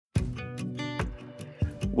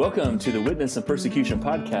Welcome to the Witness and Persecution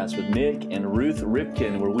podcast with Nik and Ruth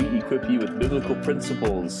Ripken, where we equip you with biblical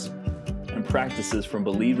principles and practices from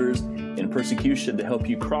believers in persecution to help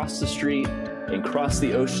you cross the street and cross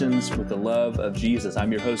the oceans with the love of Jesus.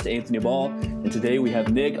 I'm your host, Anthony Ball, and today we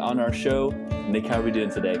have Nik on our show. Nik, how are we doing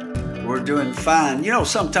today? We're doing fine. You know,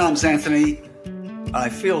 sometimes, Anthony, I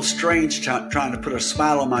feel strange trying to put a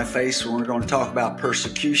smile on my face when we're going to talk about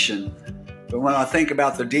persecution. But when I think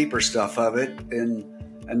about the deeper stuff of it and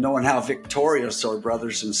knowing how victorious our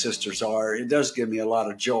brothers and sisters are, it does give me a lot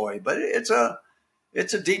of joy. But it's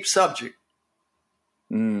a deep subject.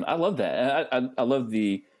 I love that. I love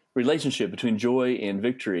the relationship between joy and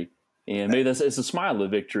victory. And maybe it's a smile of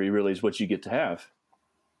victory really is what you get to have.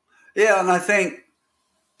 Yeah, and I think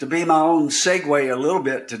to be my own segue a little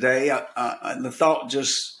bit today, the thought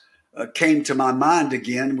just came to my mind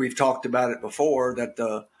again. We've talked about it before, that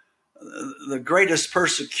the greatest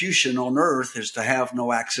persecution on earth is to have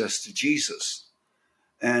no access to Jesus.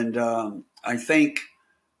 And I think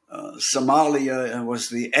Somalia was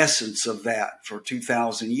the essence of that. For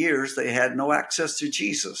 2,000 years, they had no access to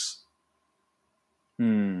Jesus.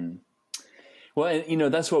 Well, and, you know,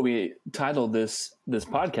 that's what we titled this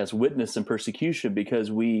podcast, Witness and Persecution, because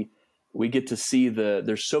we get to see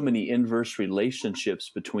there's so many inverse relationships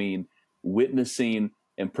between witnessing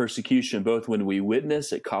and persecution. Both when we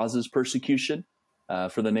witness, it causes persecution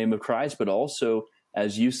for the name of Christ, but also,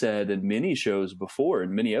 as you said in many shows before,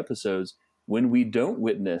 in many episodes, when we don't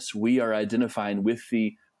witness, we are identifying with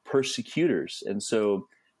the persecutors. And so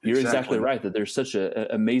you're exactly right that there's such an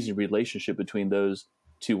amazing relationship between those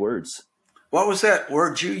two words. What was that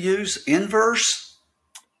word you use? Inverse?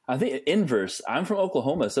 I think inverse. I'm from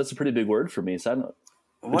Oklahoma, so that's a pretty big word for me. So I don't.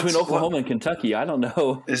 Between Oklahoma and Kentucky, I don't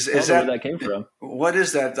know. Is where that came from. What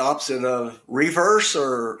is that? The opposite of reverse,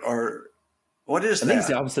 or what is that? I think it's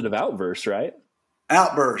the opposite of outburst, right?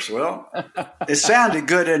 Outburst. Well, it sounded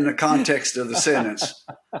good in the context of the sentence.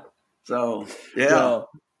 So, yeah.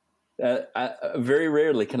 Well, very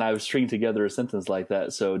rarely can I string together a sentence like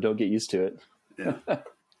that, so don't get used to it. Yeah.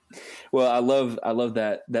 Well, I love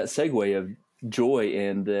that segue of joy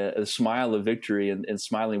and a smile of victory and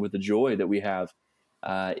smiling with the joy that we have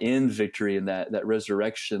in victory and that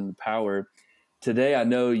resurrection power. Today, I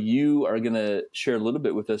know you are going to share a little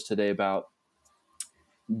bit with us today about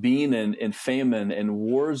being in famine and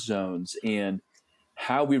war zones and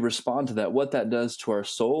how we respond to that, what that does to our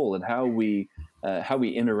soul, and how we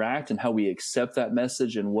interact and how we accept that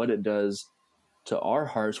message and what it does to our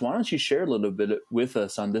hearts. Why don't you share a little bit with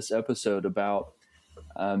us on this episode about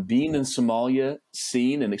being in Somalia,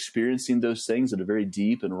 seeing and experiencing those things at a very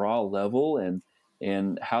deep and raw level, and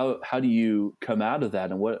how do you come out of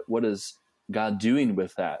that, and what is God doing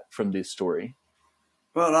with that from this story?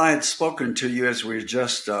 Well, I had spoken to you as we were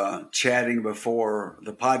just chatting before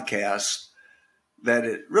the podcast that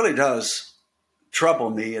it really does trouble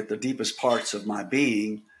me at the deepest parts of my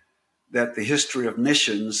being that the history of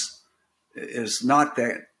missions is not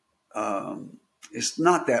that it's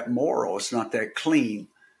not that moral, it's not that clean.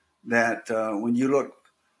 That when you look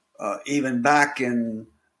even back in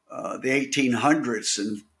the 1800s,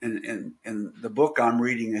 and the book I'm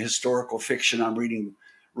reading, a historical fiction I'm reading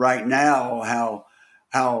right now,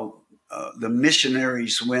 how the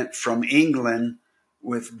missionaries went from England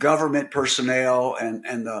with government personnel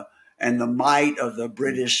and the might of the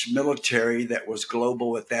British military that was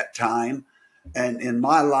global at that time. And in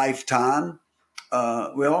my lifetime,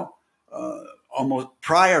 almost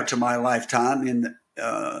prior to my lifetime,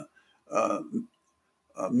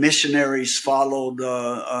 missionaries followed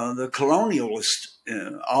the colonialists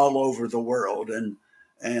all over the world, and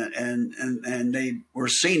they were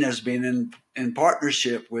seen as being in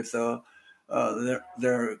partnership with their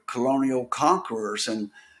colonial conquerors.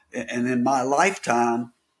 And in my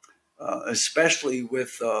lifetime, especially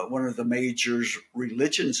with one of the major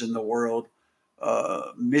religions in the world,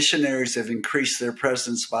 missionaries have increased their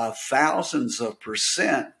presence by thousands of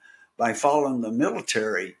percent by following the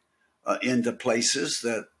military into places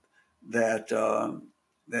that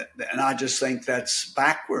and I just think that's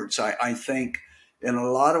backwards. I think in a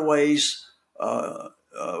lot of ways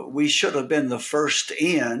we should have been the first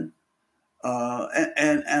in,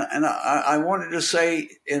 and I wanted to say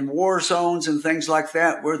in war zones and things like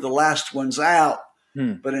that, we're the last ones out.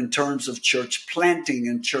 But in terms of church planting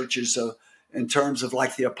and churches in terms of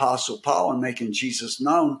like the Apostle Paul and making Jesus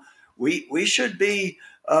known, we should be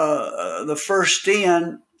the first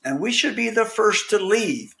in, and we should be the first to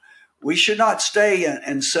leave. We should not stay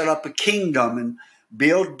and set up a kingdom and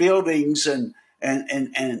build buildings and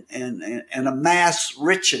amass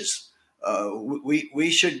riches.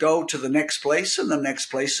 we should go to the next place and the next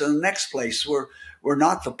place and the next place. We're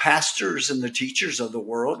not the pastors and the teachers of the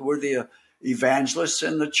world. We're the evangelists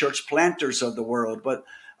and the church planters of the world. But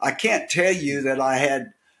I can't tell you that I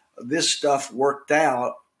had this stuff worked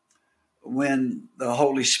out when the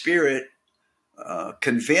Holy Spirit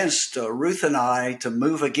convinced Ruth and I to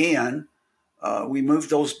move again. We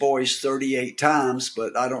moved those boys 38 times,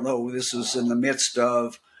 but I don't know, this is in the midst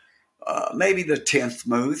of maybe the 10th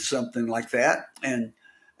move, something like that. And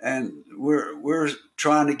we're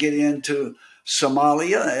trying to get into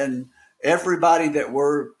Somalia, and everybody that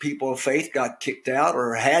were people of faith got kicked out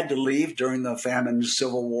or had to leave during the famine and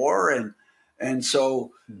civil war. And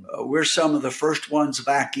so we're some of the first ones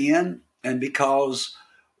back in. And because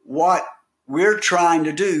what we're trying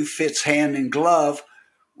to do fits hand in glove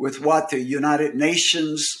with what the United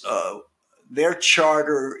Nations, their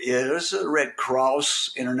charter is, Red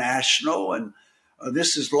Cross International. And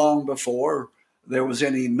this is long before there was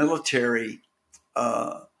any military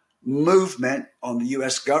movement on the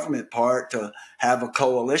U.S. government part to have a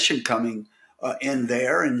coalition coming in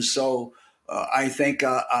there. And so I think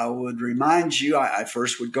I would remind you, I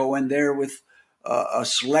first would go in there with a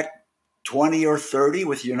select 20 or 30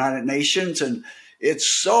 with the United Nations. And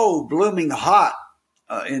it's so blooming hot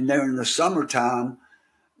in there in the summertime.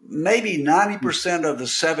 Maybe 90% of the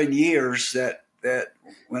 7 years that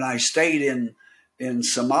when I stayed in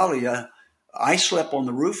Somalia, I slept on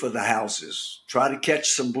the roof of the houses, try to catch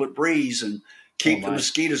some breeze and keep the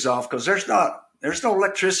mosquitoes off, because there's no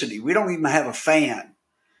electricity. We don't even have a fan.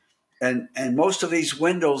 And most of these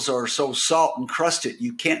windows are so salt encrusted,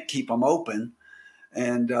 you can't keep them open.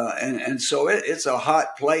 And so it's a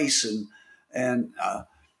hot place. And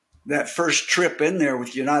that first trip in there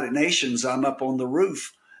with the United Nations, I'm up on the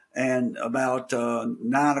roof, and about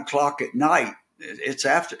 9 o'clock at night,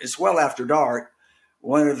 it's well after dark.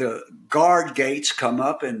 One of the guard gates come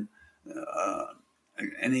up, and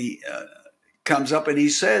he comes up and he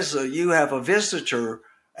says, "You have a visitor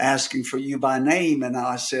asking for you by name." And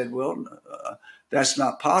I said, "Well, that's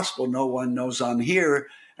not possible. No one knows I'm here."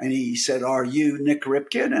 And he said, "Are you Nik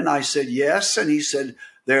Ripken?" And I said, "Yes." And he said,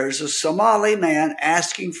 "There's a Somali man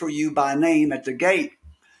asking for you by name at the gate."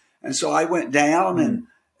 And so I went down and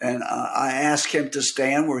I asked him to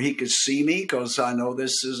stand where he could see me, because I know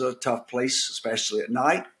this is a tough place, especially at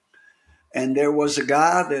night. And there was a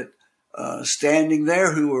guy that standing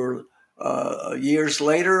there who were years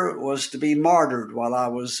later was to be martyred while I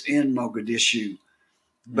was in Mogadishu.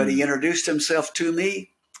 But he introduced himself to me,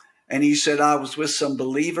 and he said, "I was with some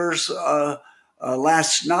believers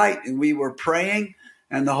last night, and we were praying,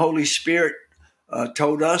 and the Holy Spirit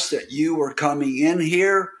told us that you were coming in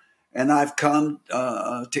here, and I've come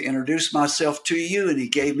to introduce myself to you." And he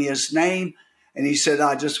gave me his name, and he said,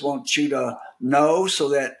 "I just want you to know so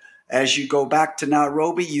that as you go back to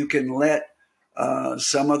Nairobi, you can let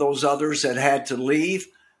some of those others that had to leave,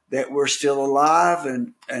 that we're still alive,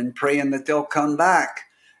 and praying that they'll come back."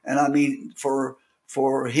 And I mean, for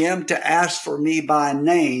him to ask for me by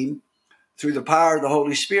name through the power of the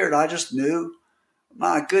Holy Spirit, I just knew,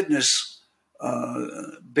 my goodness,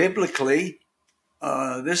 biblically,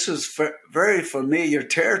 this is very familiar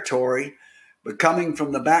territory. But coming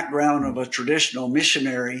from the background of a traditional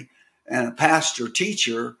missionary and a pastor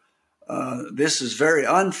teacher, this is very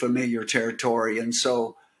unfamiliar territory. And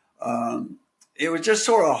so it was just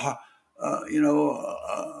sort of,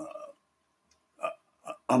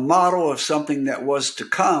 a model of something that was to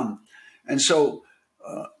come. And so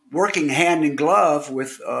working hand in glove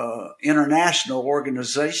with international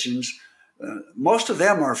organizations, most of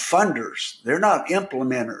them are funders. They're not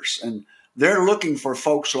implementers. And they're looking for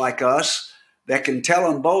folks like us that can tell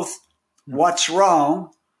them both what's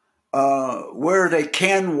wrong, where they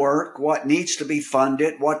can work, what needs to be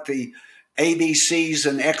funded, what the ABCs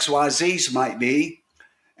and XYZs might be.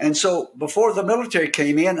 And so before the military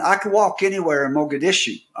came in, I could walk anywhere in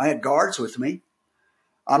Mogadishu. I had guards with me.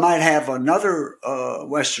 I might have another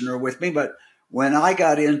Westerner with me, but when I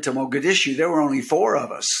got into Mogadishu, there were only 4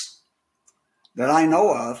 of us that I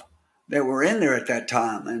know of that were in there at that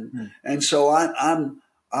time. And so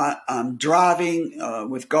I'm driving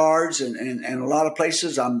with guards, and a lot of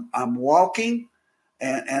places I'm walking,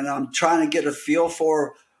 and I'm trying to get a feel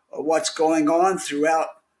for what's going on throughout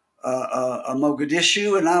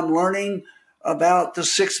Mogadishu, and I'm learning about the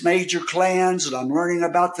 6 major clans, and I'm learning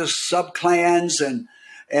about the sub-clans, and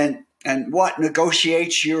what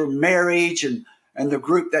negotiates your marriage, and the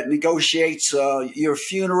group that negotiates your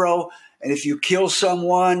funeral. And if you kill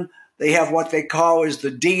someone, they have what they call is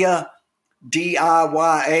the DIA,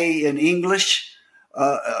 DIYA in English,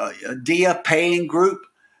 DIA paying group.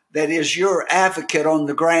 that is your advocate on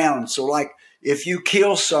the ground. So like if you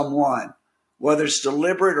kill someone, whether it's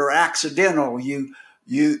deliberate or accidental, you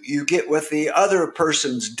get with the other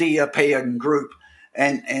person's dia paying group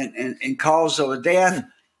and cause of a death.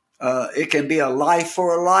 It can be a life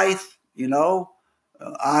for a life,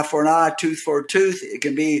 eye for an eye, tooth for a tooth. It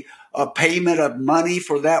can be a payment of money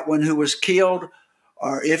for that one who was killed.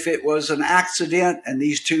 Or if it was an accident and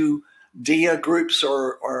these two dia groups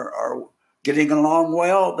are getting along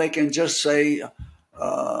well, they can just say,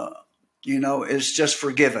 it's just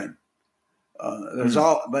forgiven.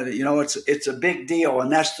 But it's a big deal,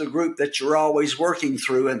 and that's the group that you're always working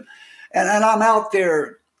through. And I'm out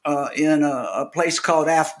there in a place called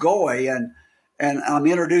Afgoy, and I'm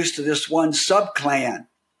introduced to this one sub clan,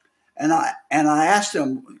 and I asked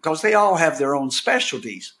them because they all have their own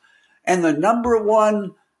specialties, and the number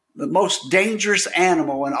one, the most dangerous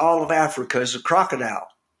animal in all of Africa is a crocodile.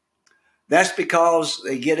 That's because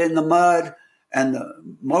they get in the mud. And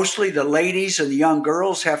mostly the ladies and the young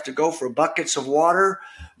girls have to go for buckets of water.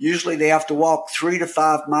 Usually they have to walk 3 to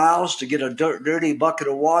 5 miles to get a dirty bucket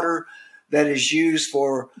of water that is used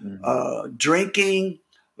for drinking,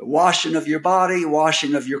 the washing of your body,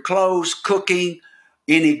 washing of your clothes, cooking,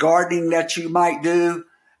 any gardening that you might do.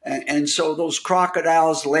 And so those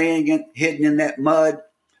crocodiles hidden in that mud,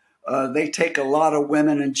 they take a lot of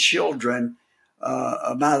women and children,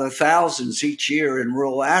 about 1,000 each year in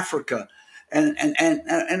rural Africa.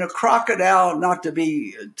 And a crocodile, not to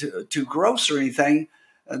be too gross or anything,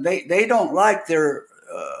 they don't like their,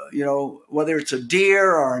 whether it's a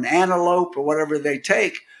deer or an antelope or whatever they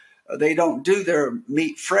take, they don't do their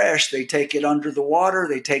meat fresh. They take it under the water,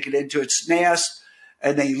 they take it into its nest,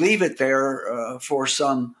 and they leave it there for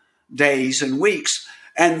some days and weeks.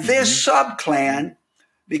 And this sub-clan,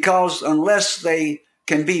 because unless they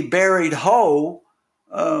can be buried whole,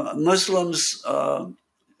 Muslims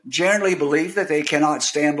generally believe that they cannot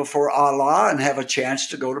stand before Allah and have a chance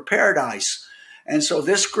to go to paradise. And so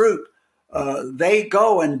this group, they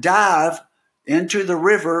go and dive into the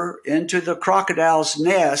river, into the crocodile's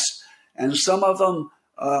nest, and some of them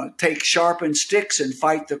take sharpened sticks and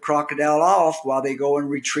fight the crocodile off while they go and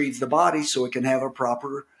retrieve the body so it can have a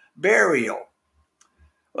proper burial.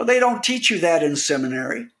 Well, they don't teach you that in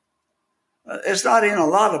seminary. It's not in a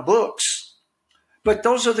lot of books. But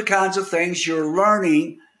those are the kinds of things you're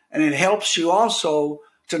learning, and it helps you also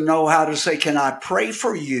to know how to say, can I pray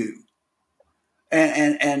for you?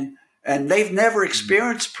 And they've never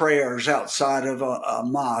experienced prayers outside of a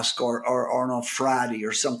mosque or on a Friday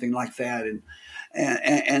or something like that.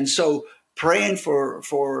 And so praying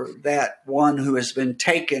for that one who has been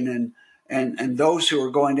taken and those who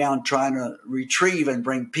are going down trying to retrieve and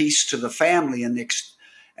bring peace to the family and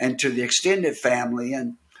to the extended family.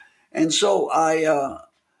 And so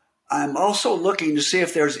I'm also looking to see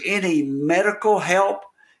if there's any medical help,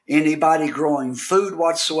 anybody growing food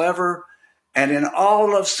whatsoever. And in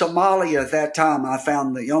all of Somalia at that time, I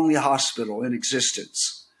found the only hospital in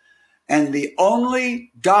existence and the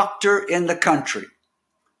only doctor in the country.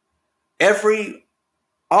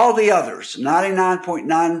 All the others,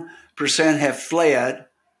 99.9% have fled,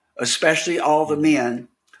 especially all the men.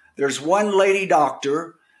 There's one lady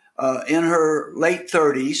doctor in her late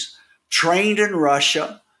 30s, trained in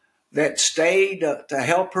Russia, that stayed to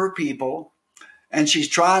help her people, and she's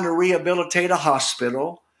trying to rehabilitate a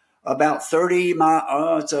hospital about 30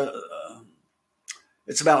 miles.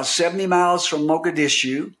 It's about 70 miles from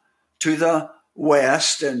Mogadishu to the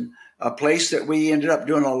west, and a place that we ended up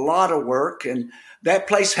doing a lot of work. And that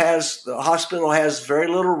place the hospital has very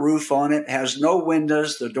little roof on it, has no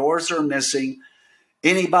windows, the doors are missing.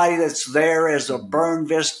 Anybody that's there as a burn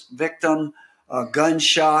victim, a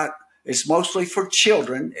gunshot, it's mostly for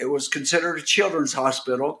children. It was considered a children's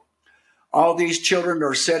hospital. All these children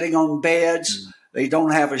are sitting on beds. They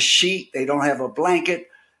don't have a sheet. They don't have a blanket.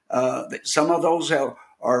 Some of those are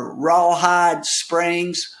rawhide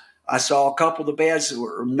springs. I saw a couple of the beds that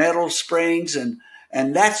were metal springs, and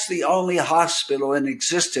that's the only hospital in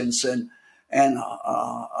existence. And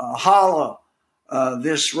Hala,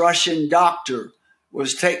 this Russian doctor,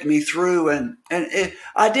 was taking me through, and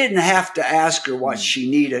I didn't have to ask her what she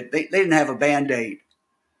needed. They didn't have a Band-Aid,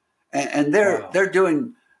 and they're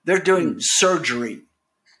doing surgery.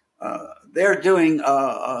 They're doing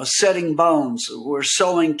setting bones. We're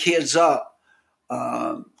sewing kids up,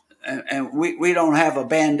 and we don't have a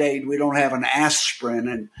Band-Aid. We don't have an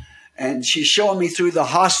aspirin, and she's showing me through the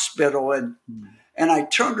hospital, and I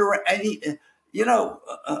turned around, and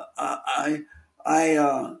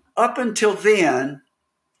I up until then,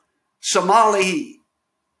 Somali,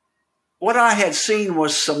 what I had seen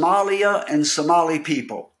was Somalia and Somali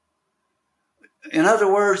people. In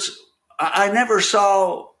other words, I never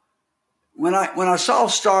saw, when I saw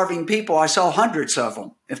starving people, I saw hundreds of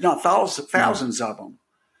them, if not thousands of them.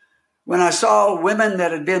 When I saw women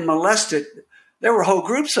that had been molested, there were whole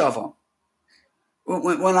groups of them.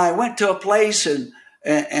 When I went to a place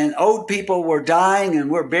and old people were dying and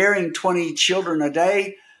we're burying 20 children a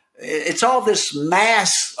day, it's all this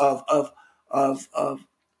mass of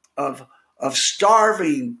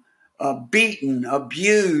starving, beaten,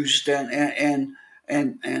 abused, and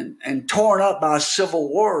torn up by civil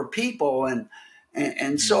war people.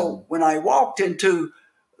 And so when I walked into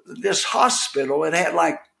this hospital, it had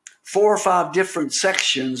like 4 or 5 different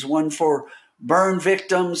sections, one for burn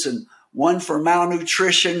victims and one for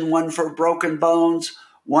malnutrition, one for broken bones,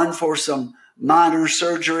 one for some minor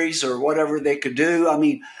surgeries or whatever they could do. I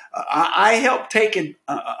mean, I helped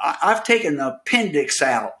I've taken the appendix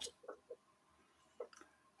out,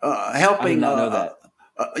 helping. I did not know that.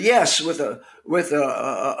 Yes, with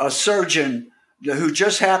a surgeon who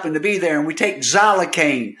just happened to be there, and we take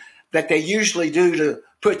xylocaine that they usually do to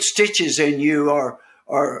put stitches in you, or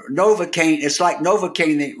Novocaine. It's like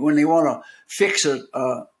Novocaine when they want to fix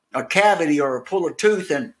a cavity or pull a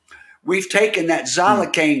tooth, and we've taken that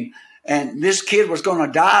xylocaine. And this kid was going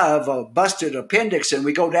to die of a busted appendix, and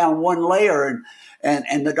we go down one layer,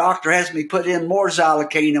 and the doctor has me put in more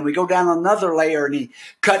xylocaine, and we go down another layer, and he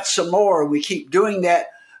cuts some more, and we keep doing that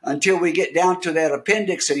until we get down to that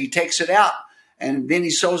appendix, and he takes it out, and then he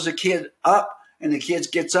sews the kid up, and the kid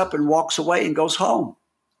gets up and walks away and goes home.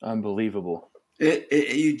 Unbelievable.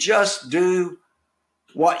 You just do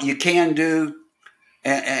what you can do,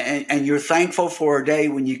 and you're thankful for a day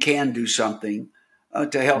when you can do something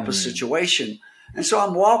to help a situation. And so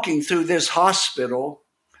I'm walking through this hospital,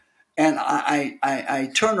 and I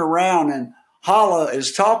turn around, and Hala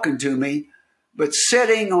is talking to me, but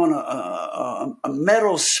sitting on a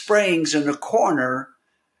metal springs in the corner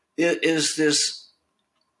is this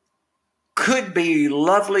could be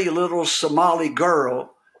lovely little Somali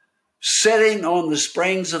girl sitting on the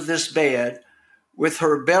springs of this bed with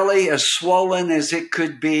her belly as swollen as it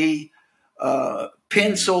could be,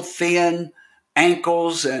 pencil thin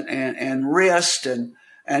ankles and wrist,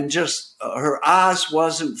 and just her eyes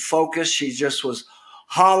wasn't focused. She just was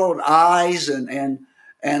hollowed eyes, and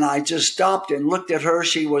I just stopped and looked at her.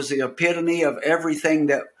 She was the epitome of everything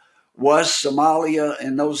that was Somalia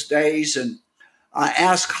in those days. And I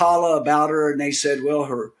asked Hala about her, and they said,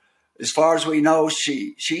 well, as far as we know,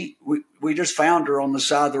 we just found her on the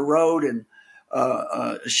side of the road, and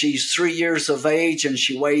she's 3 years of age, and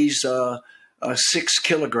she weighs 6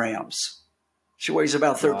 kilograms. She weighs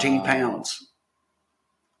about 13 pounds.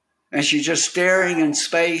 And she's just staring in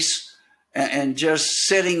space and just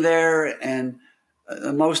sitting there, and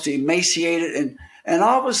the most emaciated. And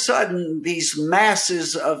all of a sudden, these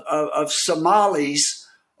masses of Somalis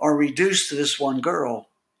are reduced to this one girl.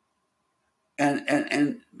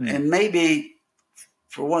 And maybe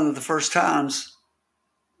for one of the first times,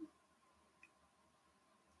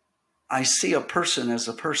 I see a person as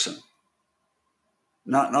a person.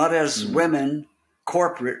 Not as women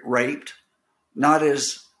corporate raped, not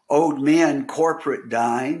as old men corporate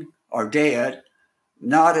dying or dead,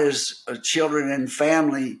 not as children and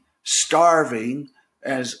family starving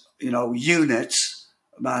as, units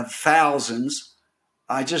by thousands.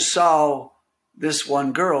 I just saw this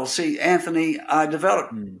one girl. See, Anthony, I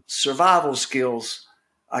developed survival skills.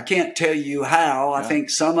 I can't tell you how. I think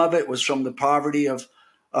some of it was from the poverty of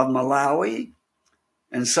Malawi,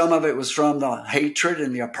 and some of it was from the hatred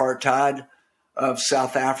and the apartheid of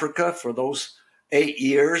South Africa for those 8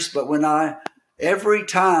 years. But every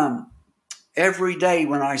day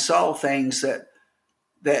when I saw things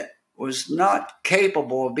that was not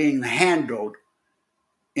capable of being handled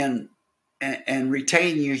and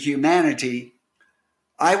retain your humanity,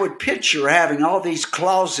 I would picture having all these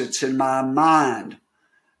closets in my mind,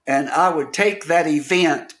 and I would take that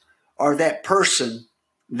event or that person,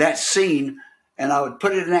 that scene, and I would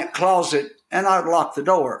put it in that closet, and I would lock the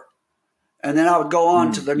door. And then I would go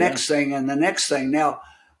on to the next thing and the next thing. Now,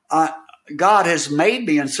 God has made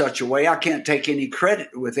me in such a way, I can't take any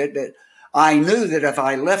credit with it, that I knew that if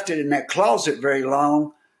I left it in that closet very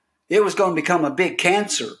long, it was going to become a big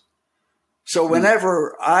cancer. So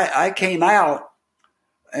whenever I came out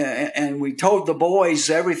and we told the boys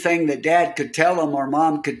everything that Dad could tell them or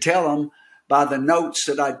Mom could tell them by the notes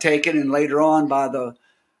that I'd taken, and later on by the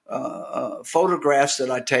photographs that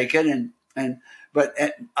I'd taken, but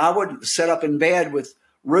I would sit up in bed with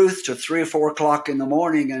Ruth to 3 or 4 o'clock in the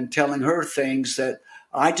morning and telling her things that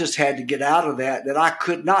I just had to get out of that I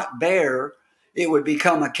could not bear. It would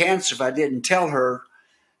become a cancer if I didn't tell her.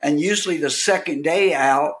 And usually the second day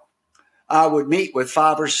out, I would meet with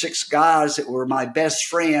 5 or 6 guys that were my best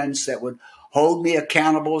friends that would hold me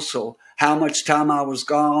accountable. So how much time I was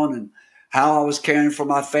gone and how I was caring for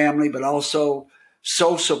my family, but also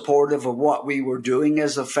so supportive of what we were doing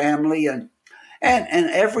as a family. And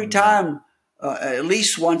every time, at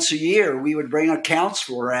least once a year, we would bring a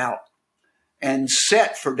counselor out and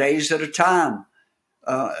sit for days at a time.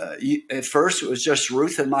 At first, it was just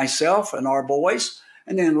Ruth and myself and our boys,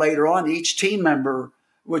 and then later on, each team member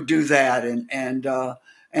would do that,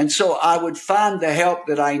 and so I would find the help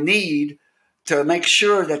that I need to make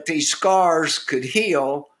sure that these scars could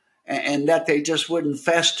heal, and that they just wouldn't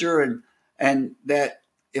fester, and that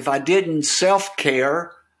if I didn't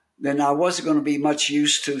self-care, then I wasn't going to be much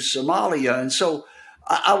use to Somalia. And so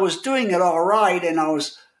I was doing it all right, and I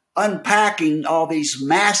was unpacking all these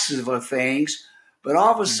massive things, but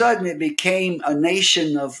all of a sudden it became a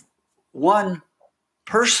nation of one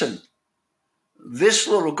person, this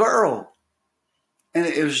little girl. And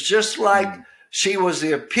it was just like she was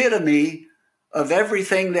the epitome of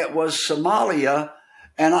everything that was Somalia.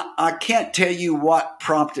 And I can't tell you what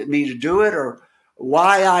prompted me to do it or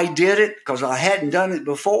why I did it, because I hadn't done it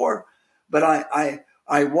before. But I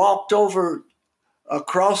walked over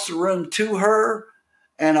across the room to her,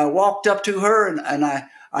 and I walked up to her, and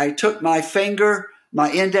I took my finger,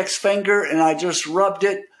 my index finger, and I just rubbed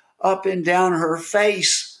it up and down her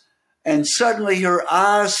face. And suddenly her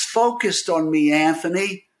eyes focused on me,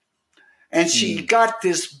 Anthony, and she got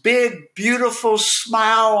this big, beautiful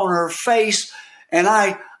smile on her face. And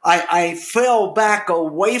I fell back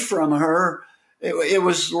away from her. It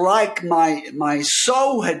was like my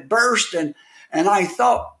soul had burst, and I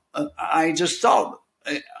just thought,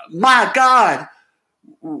 my God,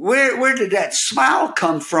 where did that smile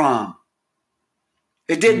come from?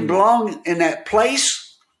 It didn't belong in that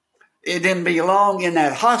place. It didn't belong in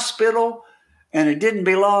that hospital, and it didn't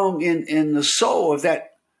belong in the soul of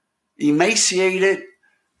that emaciated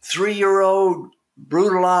 3-year-old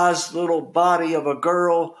brutalized little body of a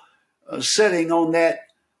girl sitting on that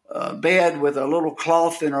bed with a little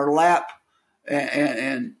cloth in her lap,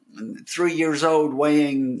 and 3 years old,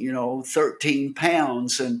 weighing 13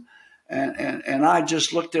 pounds, and I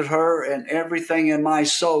just looked at her, and everything in my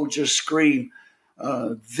soul just screamed,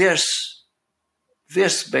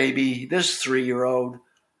 this baby, this 3-year-old,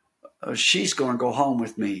 she's going to go home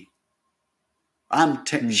with me.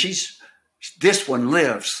 This one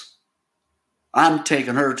lives. I'm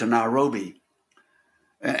taking her to Nairobi.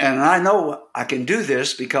 And I know I can do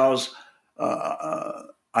this because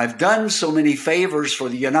I've done so many favors for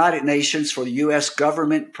the United Nations, for the U.S.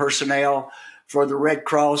 government personnel, for the Red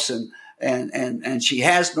Cross, and she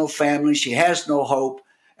has no family, she has no hope.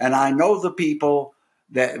 And I know the people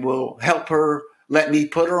that will help her, let me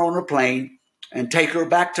put her on a plane and take her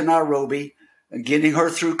back to Nairobi, and getting her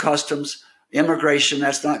through customs, immigration.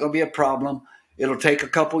 That's not going to be a problem. It'll take a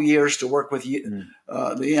couple years to work with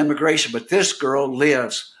the immigration, but this girl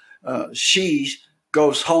lives. She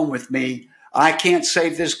goes home with me. I can't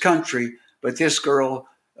save this country, but this girl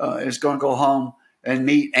is going to go home and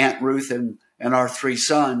meet Aunt Ruth and our 3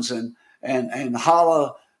 sons. And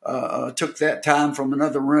Hala took that time from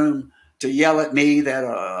another room to yell at me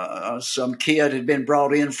that some kid had been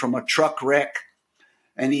brought in from a truck wreck,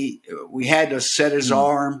 and we had to set his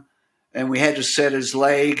arm, and we had to set his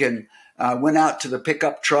leg, and I went out to the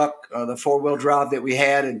pickup truck, the 4-wheel drive that we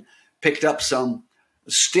had, and picked up some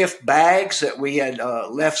stiff bags that we had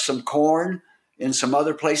left some corn in some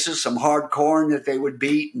other places, some hard corn that they would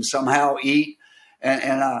beat and somehow eat,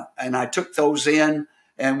 and I took those in,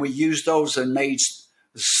 and we used those and made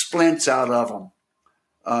splints out of them.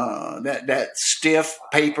 That stiff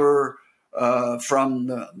paper from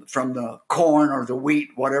the corn or the wheat,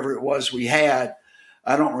 whatever it was we had.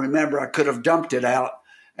 I don't remember. I could have dumped it out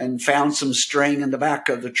and found some string in the back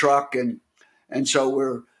of the truck, and so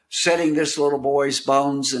we're setting this little boy's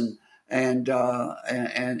bones and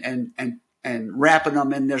wrapping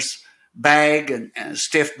them in this bag and a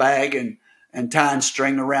stiff bag and tying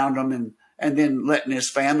string around them and then letting his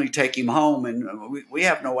family take him home. And we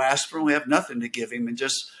have no aspirin, we have nothing to give him, and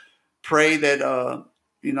just pray that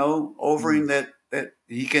over him that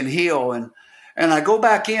he can heal. And I go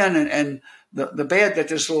back in and the bed that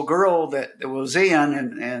this little girl that was in,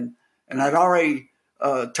 and I'd already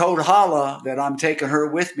told Hala that I'm taking her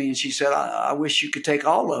with me, and she said, I wish you could take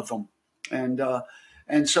all of them.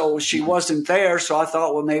 And so she wasn't there, so I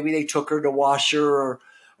thought, well, maybe they took her to wash her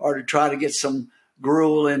or to try to get some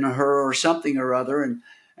gruel in her or something or other.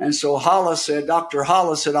 And so Dr.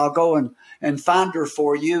 Hala said, I'll go and find her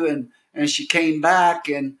for you. And she came back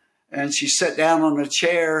and she sat down on a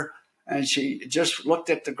chair, and she just looked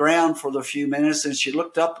at the ground for the few minutes, and she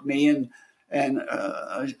looked up at me, and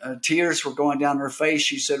tears were going down her face.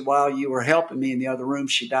 She said, "While you were helping me in the other room,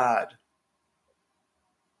 she died."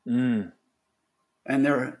 Mm. And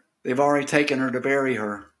they've already taken her to bury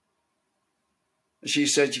her. She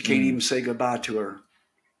said you can't even say goodbye to her.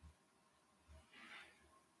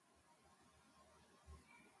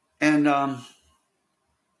 And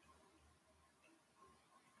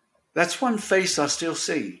that's one face I still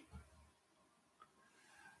see.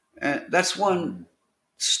 And that's one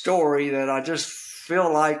story that I just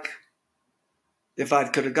feel like if I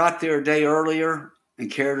could have got there a day earlier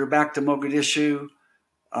and carried her back to Mogadishu,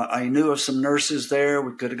 I knew of some nurses there.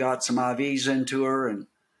 We could have got some IVs into her, and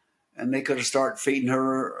they could have started feeding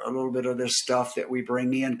her a little bit of this stuff that we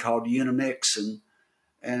bring in called Unimix,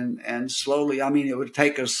 and slowly. I mean, it would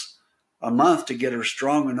take us a month to get her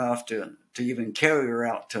strong enough to even carry her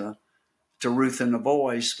out to Ruth and the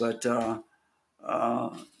boys. But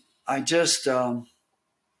I just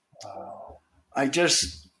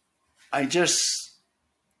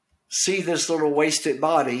see this little wasted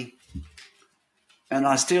body, and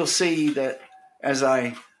I still see that as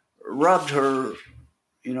I rubbed her,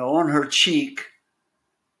 on her cheek,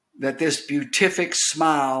 that this beatific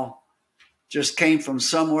smile just came from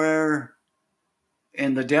somewhere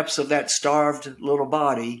in the depths of that starved little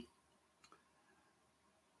body.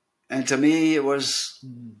 And to me, it was,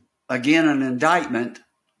 again, an indictment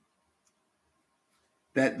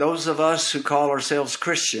that those of us who call ourselves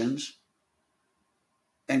Christians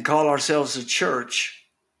and call ourselves a church,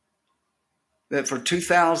 that for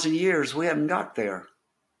 2,000 years we haven't got there.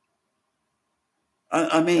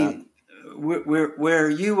 I mean, where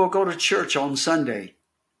you will go to church on Sunday,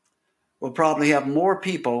 will probably have more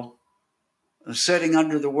people sitting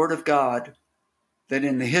under the Word of God than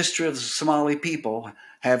in the history of the Somali people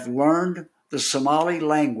have learned the Somali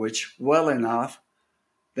language well enough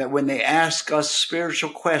that when they ask us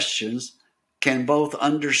spiritual questions, can both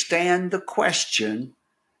understand the question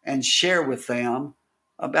and share with them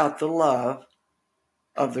about the love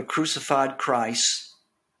of the crucified Christ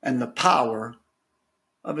and the power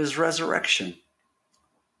of his resurrection.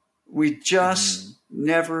 We just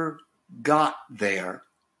never got there,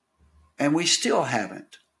 and we still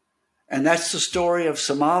haven't. And that's the story of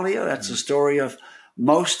Somalia. That's the story of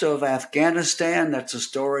most of Afghanistan. That's the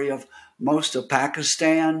story of most of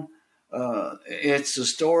Pakistan. It's the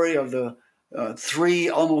story of the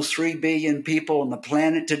almost 3 billion people on the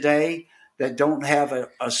planet today that don't have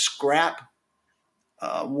a scrap,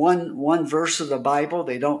 one verse of the Bible.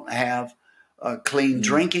 They don't have clean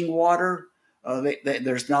drinking water.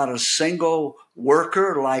 There's not a single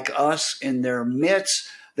worker like us in their midst.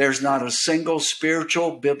 There's not a single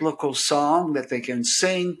spiritual biblical song that they can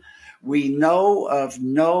sing. We know of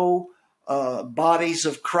no bodies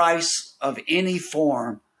of Christ of any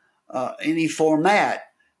form, any format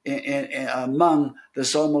among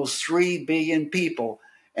this almost 3 billion people.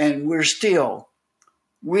 And we're still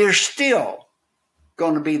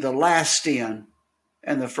going to be the last in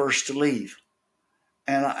and the first to leave.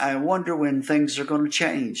 And I wonder when things are going to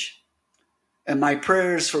change. And my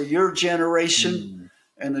prayers for your generation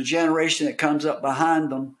and the generation that comes up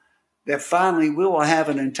behind them, that finally we will have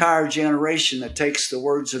an entire generation that takes the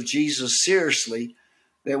words of Jesus seriously,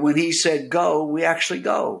 that when he said go, we actually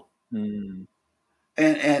go. And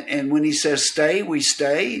when he says stay, we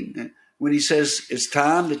stay. When he says it's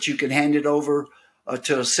time that you can hand it over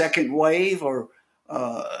to a second wave, or,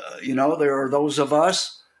 there are those of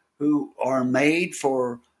us who are made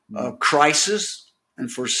for crisis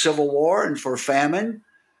and for civil war and for famine.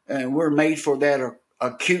 And we're made for that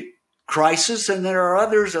acute crisis. And there are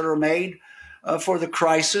others that are made for the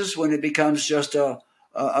crisis when it becomes just a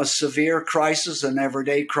severe crisis, an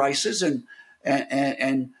everyday crisis. And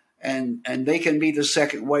they can be the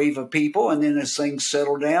second wave of people. And then as things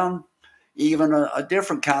settle down, even a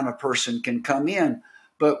different kind of person can come in.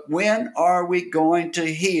 But when are we going to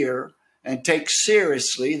hear and take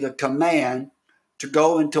seriously the command to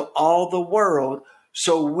go into all the world,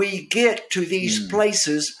 so we get to these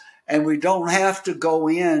places and we don't have to go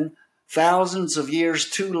in thousands of years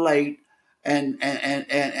too late and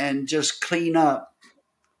just clean up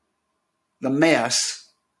the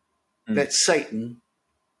mess that Satan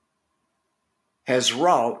has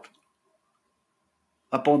wrought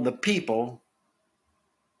upon the people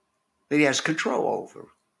that he has control over.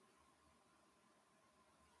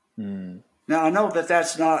 Now, I know that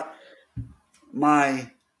that's not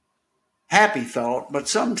my happy thought, but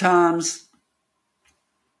sometimes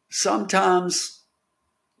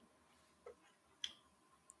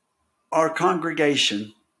our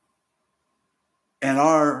congregation and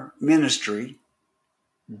our ministry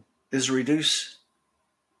is reduced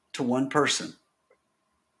to one person.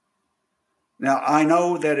 Now, I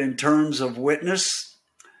know that in terms of witness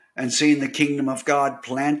and seeing the kingdom of God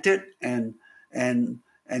planted and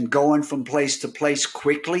going from place to place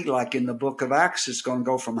quickly, like in the book of Acts, it's going to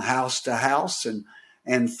go from house to house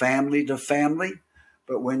and family to family.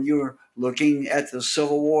 But when you're looking at the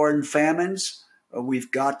Civil War and famines,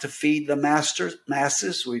 we've got to feed the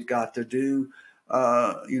masses. We've got to do,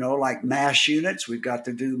 like mass units. We've got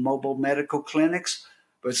to do mobile medical clinics.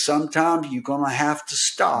 But sometimes you're going to have to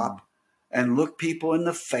stop and look people in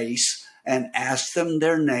the face and ask them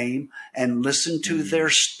their name and listen to their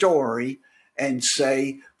story and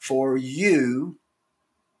say, for you,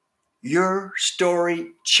 your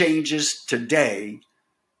story changes today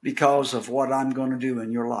because of what I'm going to do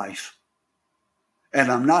in your life. And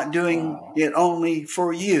I'm not doing it only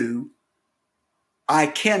for you. I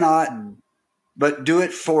cannot but do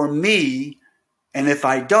it for me. And if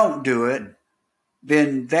I don't do it,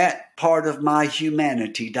 then that part of my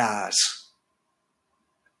humanity dies.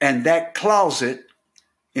 And that closet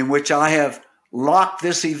in which I have locked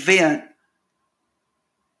this event,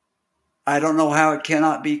 I don't know how it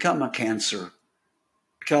cannot become a cancer,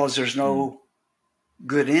 because there's no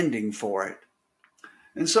good ending for it.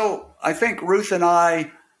 And so I think Ruth and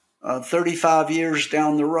I, 35 years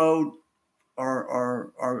down the road,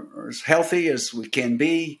 are as healthy as we can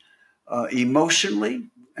be, emotionally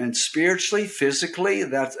and spiritually, physically.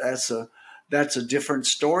 That's a different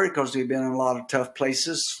story, because we've been in a lot of tough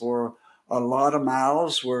places for a lot of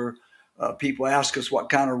miles where people ask us what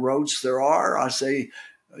kind of roads there are. I say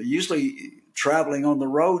usually traveling on the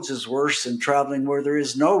roads is worse than traveling where there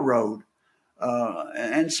is no road.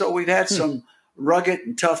 And so we've had some rugged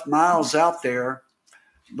and tough miles out there.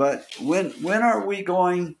 But when are we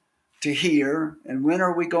going to hear, and when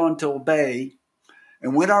are we going to obey,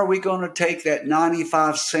 and when are we going to take that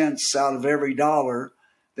 95 cents out of every dollar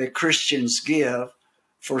that Christians give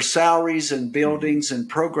for salaries and buildings and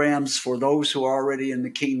programs for those who are already in the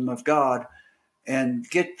kingdom of God, and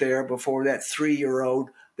get there before that 3-year-old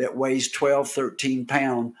that weighs 12, 13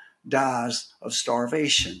 pounds dies of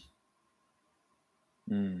starvation?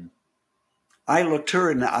 I looked her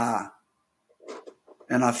in the eye,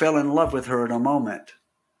 and I fell in love with her in a moment.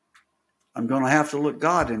 I'm going to have to look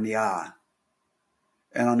God in the eye.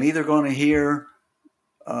 And I'm either going to hear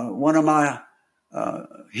one of my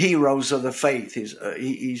heroes of the faith.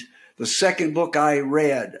 He's the second book I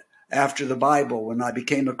read after the Bible when I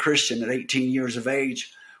became a Christian at 18 years of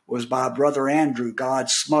age was by Brother Andrew,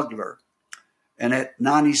 God's smuggler. And at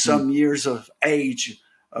 90-some years of age,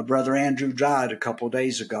 Brother Andrew died a couple of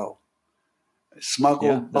days ago.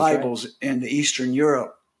 Smuggled Bibles into Eastern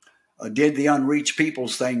Europe. Did the unreached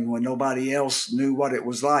peoples thing when nobody else knew what it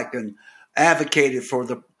was like, and advocated for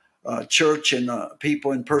the church and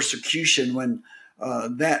people in persecution when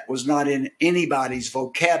that was not in anybody's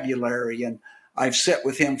vocabulary. And I've sat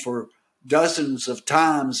with him for dozens of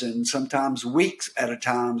times, and sometimes weeks at a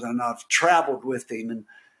time, and I've traveled with him,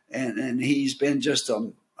 and he's been just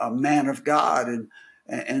a man of God.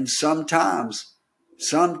 And sometimes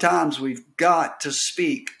we've got to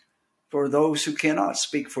speak for those who cannot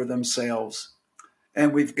speak for themselves.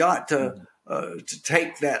 And we've got to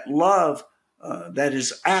take that love that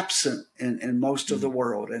is absent in most of the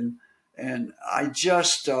world. And I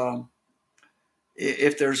just,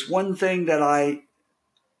 if there's one thing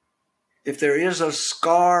if there is a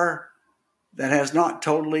scar that has not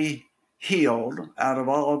totally healed out of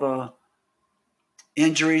all the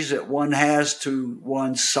injuries that one has to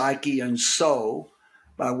one's psyche and soul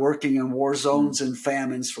by working in war zones and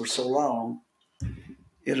famines for so long,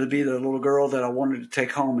 it'll be the little girl that I wanted to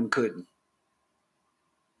take home and couldn't.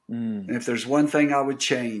 And if there's one thing I would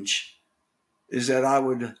change, is that I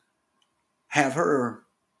would have her,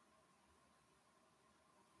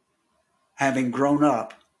 having grown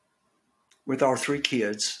up with our 3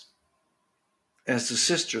 kids, as the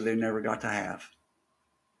sister they never got to have.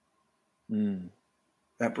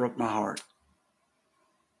 That broke my heart.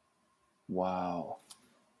 Wow.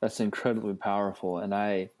 That's incredibly powerful. And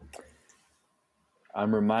I'm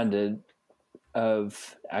reminded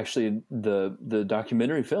of actually the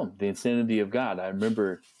documentary film, The Insanity of God. I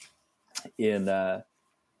remember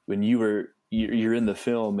when you're in the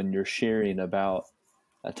film and you're sharing about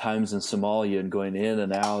times in Somalia and going in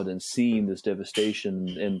and out and seeing this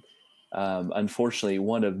devastation. And unfortunately,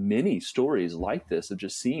 one of many stories like this of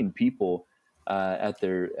just seeing people at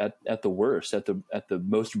the worst, at the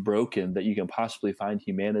most broken that you can possibly find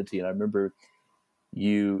humanity. And I remember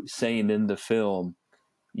you saying in the film,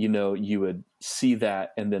 you would see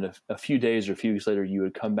that, and then a few days or a few weeks later, you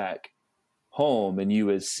would come back home and you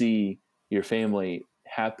would see your family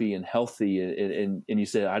happy and healthy, and you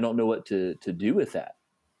said, I don't know what to do with that.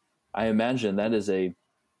 I imagine that is a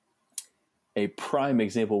prime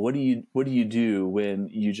example. What do you do when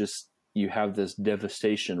you have this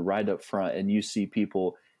devastation right up front, and you see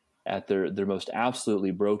people at their most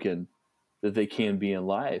absolutely broken that they can be in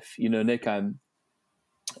life? Nick, I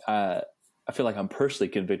feel like I'm personally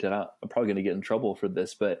convicted. I'm probably going to get in trouble for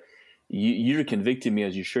this, but you're convicting me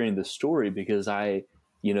as you're sharing this story, because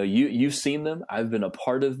you've seen them. I've been a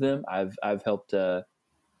part of them. I've helped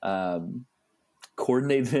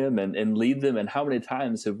coordinate them and lead them. And how many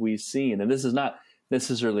times have we seen? And this is not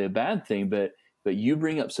necessarily a bad thing, but you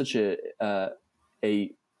bring up such an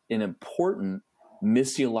important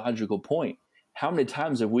missiological point. How many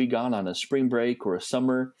times have we gone on a spring break or a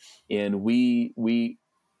summer, and we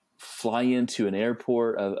fly into an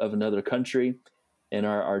airport of another country, and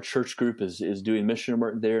our church group is doing mission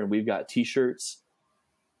work there, and we've got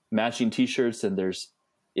matching t-shirts, and there's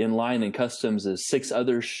in line in customs is 6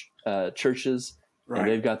 other churches, Right. and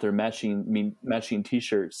they've got their matching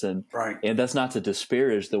t-shirts, and Right. and that's not to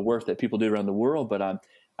disparage the work that people do around the world, but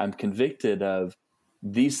I'm convicted of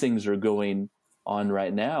these things are going on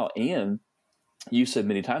right now. And you said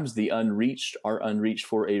many times the unreached are unreached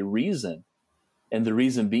for a reason, and the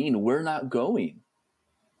reason being we're not going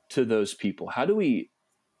to those people. How do we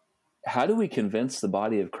convince the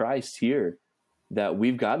body of Christ here that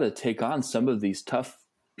we've got to take on some of these tough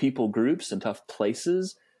people groups and tough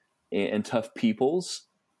places and tough peoples?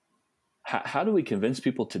 How do we convince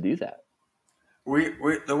people to do that? We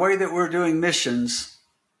the way that we're doing missions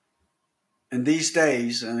in these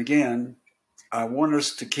days, and again, I want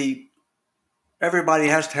us to keep. Everybody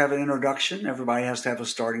has to have an introduction. Everybody has to have a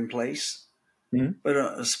starting place. Mm-hmm. But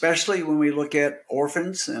especially when we look at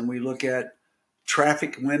orphans and we look at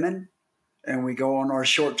trafficked women, and we go on our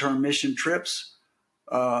short-term mission trips,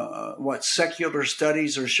 what secular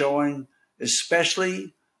studies are showing,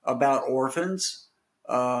 especially about orphans,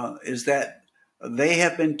 is that they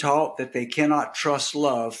have been taught that they cannot trust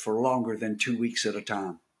love for longer than 2 weeks at a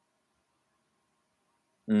time.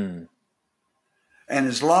 Mm. And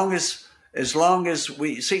as long as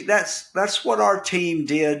we see, that's what our team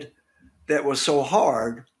did that was so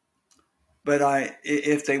hard. But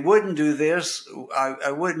if they wouldn't do this,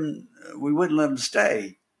 we wouldn't let them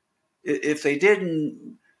stay. If they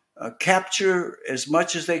didn't capture as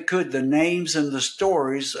much as they could the names and the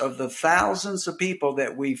stories of the thousands of people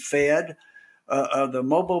that we fed, of the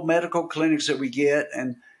mobile medical clinics that we get,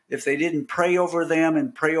 and if they didn't pray over them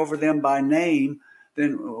and pray over them by name,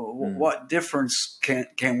 then what difference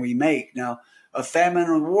can we make? Now, a famine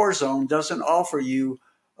and war zone doesn't offer you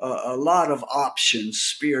a lot of options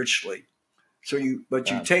spiritually. So you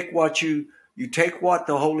take what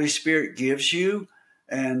the Holy Spirit gives you,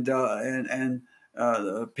 and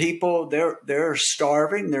people they're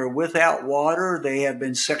starving, they're without water, they have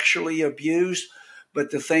been sexually abused,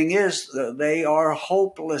 but the thing is they are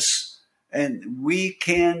hopeless, and we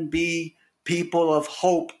can be people of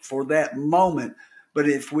hope for that moment. But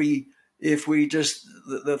if we just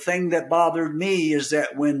the thing that bothered me is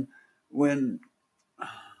that when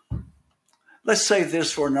let's save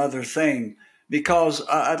this for another thing, because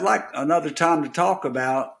I'd like another time to talk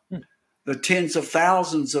about the tens of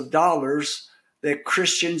thousands of dollars that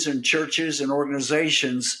Christians and churches and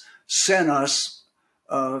organizations sent us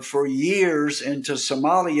for years into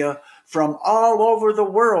Somalia from all over the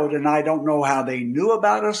world. And I don't know how they knew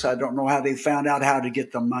about us. I don't know how they found out how to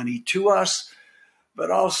get the money to us,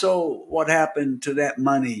 but also what happened to that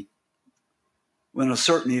money when a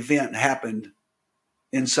certain event happened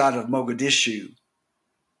inside of Mogadishu.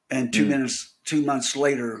 And 2 months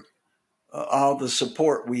later, all the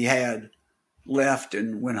support we had left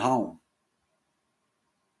and went home.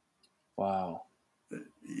 Wow.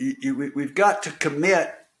 We've got to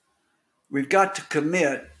commit. We've got to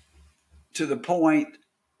commit to the point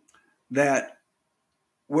that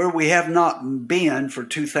where we have not been for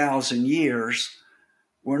 2,000 years,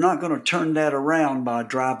 we're not going to turn that around by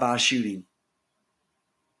drive-by shooting.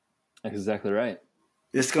 That's exactly right.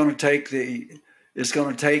 It's going to take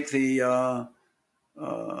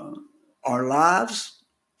our lives.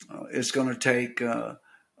 It's going to take, the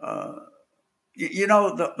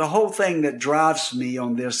whole thing that drives me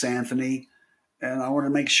on this, Anthony, and I want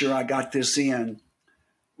to make sure I got this in.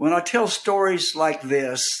 When I tell stories like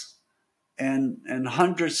this and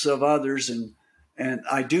hundreds of others, and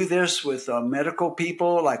I do this with medical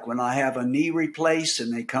people, like when I have a knee replaced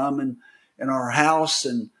and they come in our house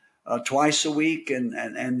and twice a week,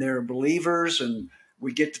 and they're believers, and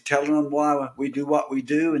we get to telling them why we do what we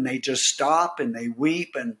do, and they just stop and they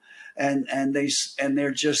weep and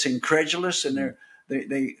they're just incredulous, and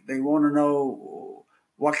they want to know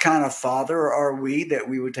what kind of father are we that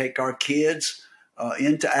we would take our kids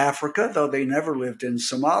into Africa, though they never lived in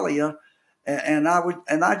Somalia? And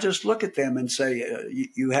I just look at them and say,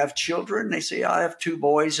 you have children? They say, I have 2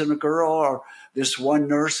 boys and a girl, or this one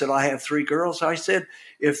nurse that I have 3 girls. I said,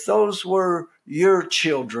 if those were your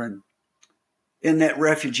children in that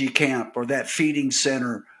refugee camp or that feeding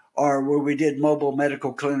center or where we did mobile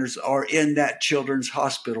medical clinics or in that children's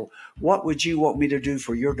hospital, what would you want me to do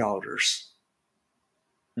for your daughters?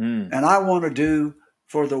 And I want to do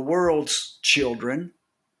for the world's children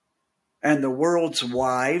and the world's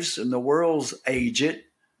wives and the world's aged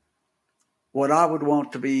what I would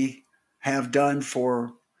want to have done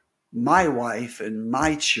for my wife and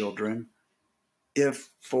my children, if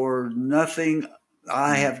for nothing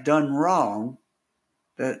I have done wrong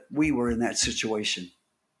that we were in that situation.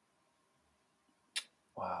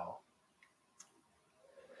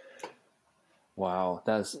 Wow.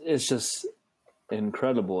 It's just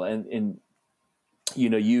incredible. And you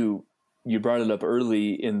brought it up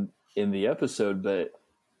early in the episode, but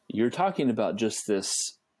you're talking about just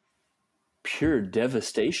this pure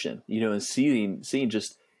devastation, and seeing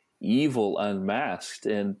just evil unmasked.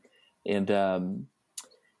 And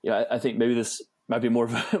I think maybe this might be more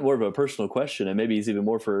of a personal question, and maybe it's even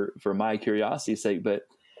more for my curiosity's sake, but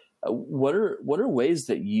what are ways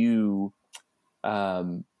that you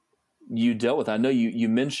dealt with? I know you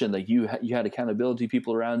mentioned that you had accountability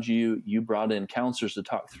people around you. You brought in counselors to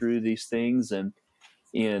talk through these things, and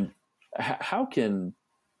how can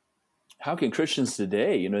Christians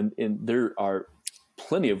today, and there are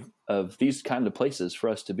plenty of these kind of places for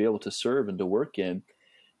us to be able to serve and to work in.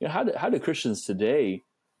 How do Christians today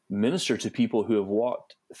minister to people who have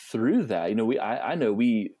walked through that? I know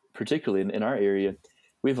we particularly in our area,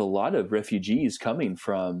 we have a lot of refugees coming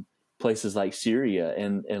from places like Syria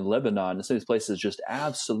and Lebanon, and some of these places just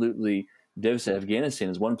absolutely devastated. Afghanistan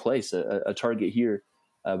is one place, a target here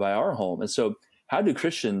by our home. And so how do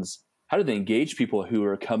they engage people who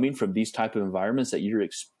are coming from these type of environments that you're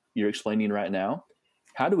explaining right now?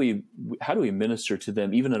 How do we minister to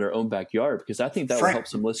them even in our own backyard? Because I think that will help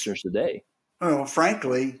some listeners today. Well,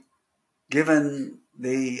 frankly, given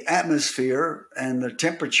the atmosphere and the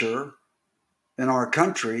temperature in our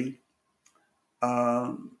country,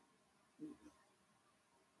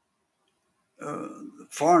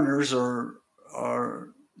 foreigners are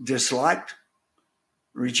disliked,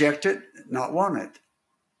 rejected, not wanted.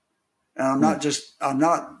 And I'm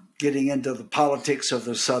not getting into the politics of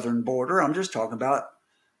the southern border. I'm just talking about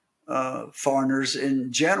foreigners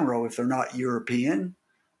in general. If they're not European,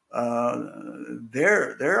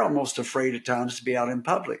 they're almost afraid at times to be out in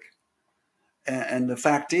public. And the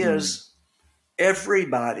fact is,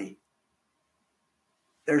 everybody,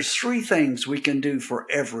 there's 3 things we can do for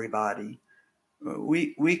everybody.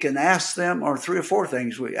 We can ask them, or 3 or 4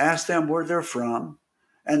 things. We ask them where they're from.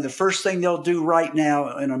 And the first thing they'll do right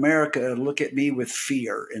now in America is look at me with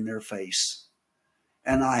fear in their face.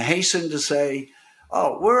 And I hasten to say,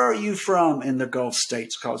 oh, where are you from in the Gulf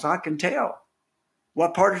states? Because I can tell.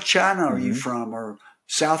 What part of China are you from? Or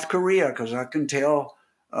South Korea? Because I can tell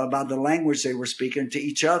by the language they were speaking to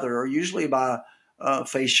each other, or usually by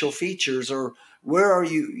facial features. Or where are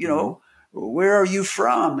you, where are you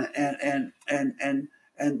from? And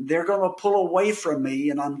they're going to pull away from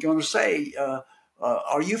me, and I'm going to say,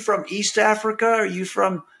 are you from East Africa? Are you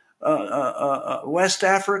from West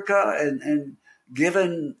Africa? And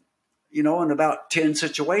given, in about 10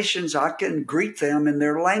 situations, I can greet them in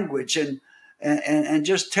their language and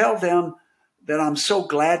just tell them that I'm so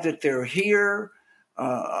glad that they're here.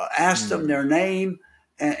 Ask them their name,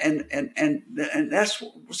 and that's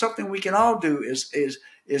something we can all do is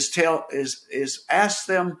ask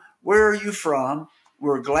them, where are you from?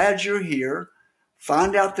 We're glad you're here.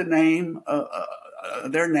 Find out the name,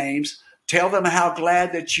 their names. Tell them how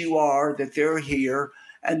glad that you are that they're here,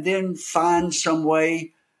 and then find some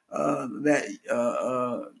way that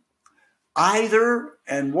either,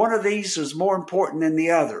 and one of these is more important than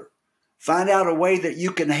the other. Find out a way that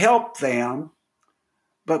you can help them,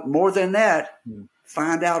 but more than that,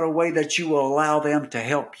 find out a way that you will allow them to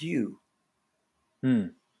help you.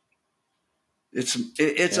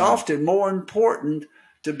 It's often more important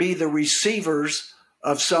to be the receivers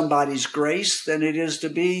of somebody's grace than it is to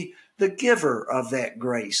be the giver of that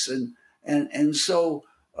grace. And so,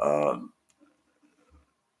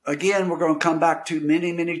 again, we're going to come back to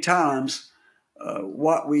many, many times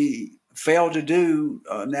what we fail to do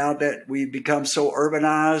now that we've become so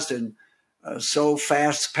urbanized and so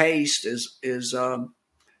fast-paced is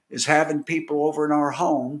having people over in our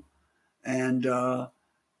home and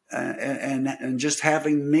just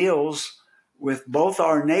having meals with both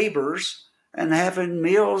our neighbors and having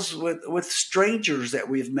meals with strangers that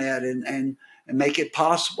we've met, and make it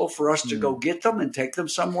possible for us to go get them and take them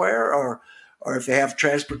somewhere, or if they have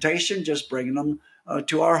transportation, just bringing them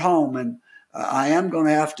to our home. And I am going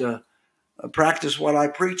to have to practice what I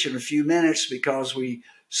preach in a few minutes, because we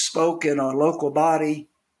spoke in a local body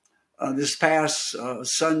this past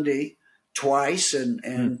Sunday twice,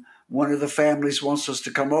 and one of the families wants us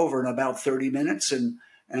to come over in about 30 minutes, and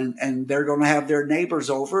they're going to have their neighbors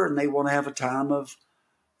over, and they want to have a time of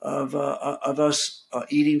us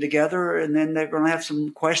eating together, and then they're going to have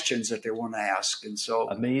some questions that they want to ask. And so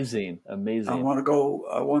Amazing. I want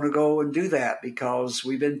to go and do that, because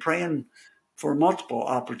we've been praying for multiple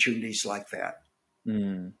opportunities like that.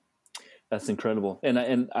 That's incredible.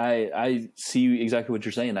 And I see exactly what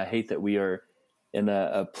you're saying. I hate that we are in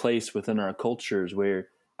a place within our cultures where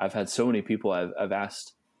I've had so many people I've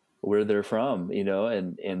asked where they're from,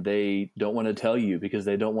 and they don't want to tell you, because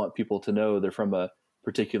they don't want people to know they're from a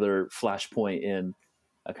particular flashpoint in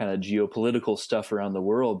a kind of geopolitical stuff around the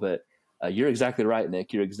world. But you're exactly right,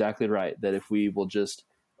 Nick. You're exactly right that if we will just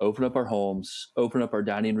open up our homes, open up our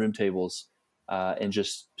dining room tables, and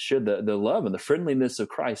just share the love and the friendliness of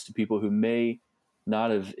Christ to people who may not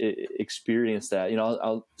have experienced that.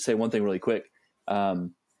 I'll say one thing really quick.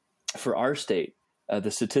 For our state, the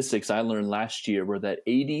statistics I learned last year were that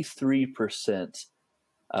 83%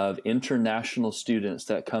 of international students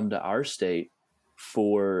that come to our state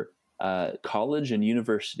for college and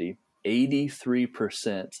university,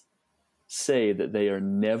 83% say that they are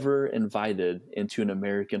never invited into an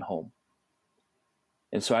American home.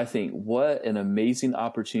 And so I think what an amazing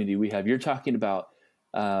opportunity we have. You're talking about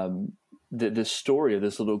the story of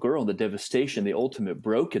this little girl, the devastation, the ultimate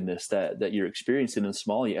brokenness that you're experiencing in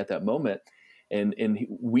Somalia at that moment. And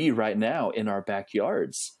we right now in our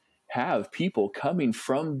backyards have people coming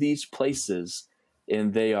from these places,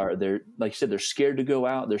 and they're like you said, they're scared to go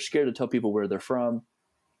out. They're scared to tell people where they're from.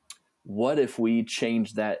 What if we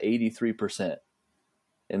change that 83%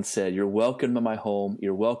 and said, you're welcome in my home,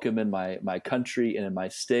 you're welcome in my country and in my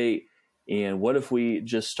state? And what if we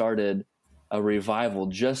just started a revival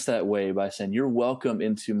just that way by saying, you're welcome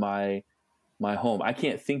into my home? I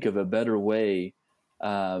can't think of a better way.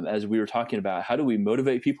 As we were talking about, how do we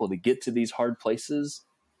motivate people to get to these hard places?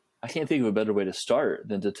 I can't think of a better way to start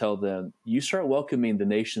than to tell them, you start welcoming the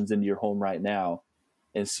nations into your home right now,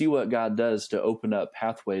 and see what God does to open up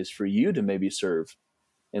pathways for you to maybe serve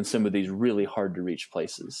in some of these really hard to reach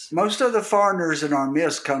places. Most of the foreigners in our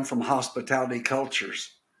midst come from hospitality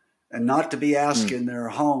cultures, and not to be asked in their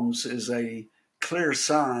homes is a clear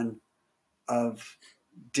sign of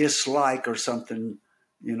dislike or something,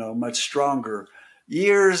 much stronger.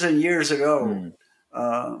 Years and years ago,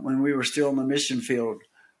 when we were still in the mission field,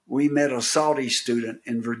 we met a Saudi student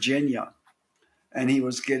in Virginia, and he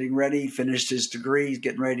was getting ready, finished his degree,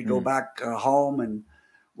 getting ready to go back home. And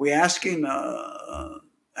we asked him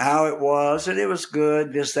how it was, and it was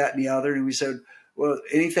good, this, that, and the other. And we said, well,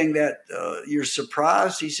 anything that you're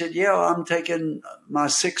surprised? He said, yeah, I'm taking my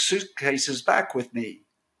 6 suitcases back with me.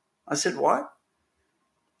 I said, what?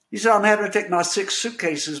 He said, I'm having to take my 6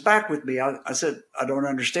 suitcases back with me. I said, I don't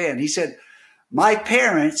understand. He said, my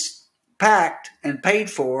parents packed and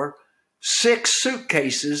paid for 6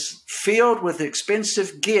 suitcases filled with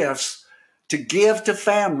expensive gifts to give to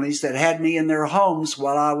families that had me in their homes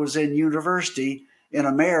while I was in university in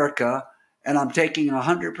America, and I'm taking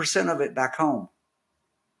 100% of it back home.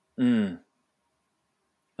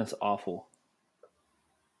 That's awful.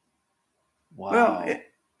 Wow. Well,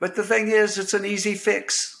 but the thing is, it's an easy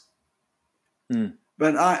fix.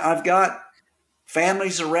 But I've got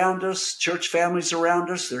families around us, church families around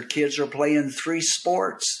us. Their kids are playing 3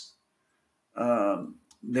 sports.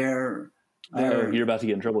 You're about to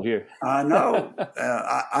get in trouble here. I know.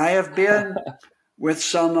 I have been with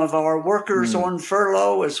some of our workers on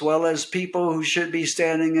furlough, as well as people who should be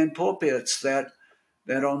standing in pulpits that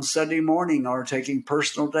on Sunday morning are taking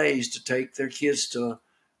personal days to take their kids to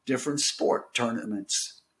different sport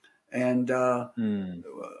tournaments. And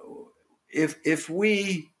if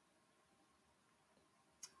we,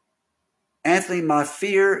 Anthony, my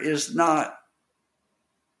fear is not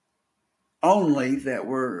only that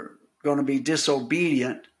we're going to be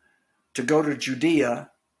disobedient to go to Judea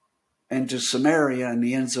and to Samaria and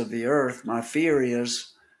the ends of the earth. My fear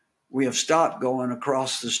is we have stopped going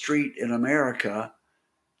across the street in America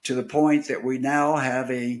to the point that we now have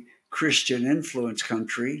a Christian influence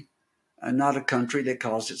country, and not a country that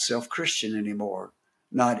calls itself Christian anymore.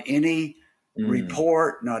 Not any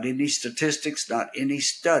report, not any statistics, not any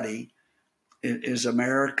study is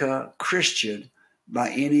America Christian by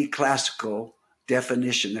any classical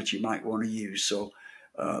definition that you might want to use. So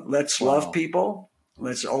Let's love Wow. people.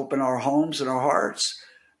 Let's open our homes and our hearts.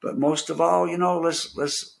 But most of all,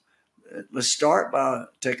 let's start by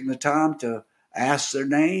taking the time to ask their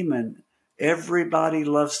name. And everybody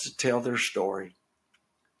loves to tell their story.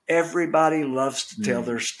 Everybody loves to tell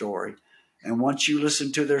their story. And once you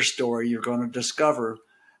listen to their story, you're going to discover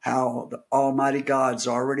how the Almighty God's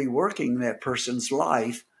already working that person's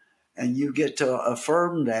life, and you get to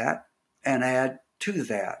affirm that and add to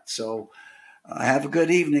that. So have a good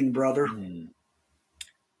evening, brother.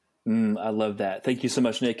 I love that. Thank you so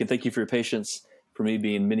much, Nick, and thank you for your patience for me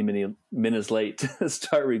being many, many minutes late to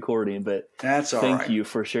start recording. But That's all thank right. you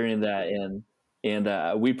for sharing that,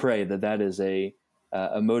 and we pray that is a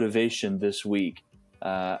motivation this week.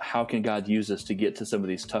 How can God use us to get to some of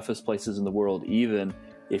these toughest places in the world, even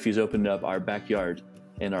if He's opened up our backyard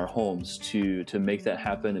and our homes to make that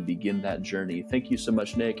happen and begin that journey? Thank you so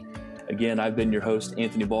much, Nick. Again, I've been your host,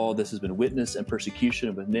 Anthony Ball. This has been Witness and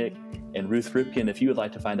Persecution with Nick and Ruth Ripken. If you would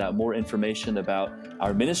like to find out more information about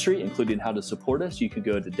our ministry, including how to support us, you can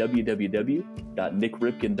go to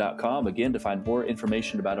www.nikripken.com. Again, to find more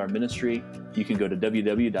information about our ministry, you can go to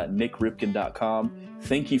www.nikripken.com.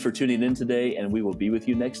 Thank you for tuning in today, and we will be with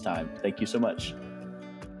you next time. Thank you so much.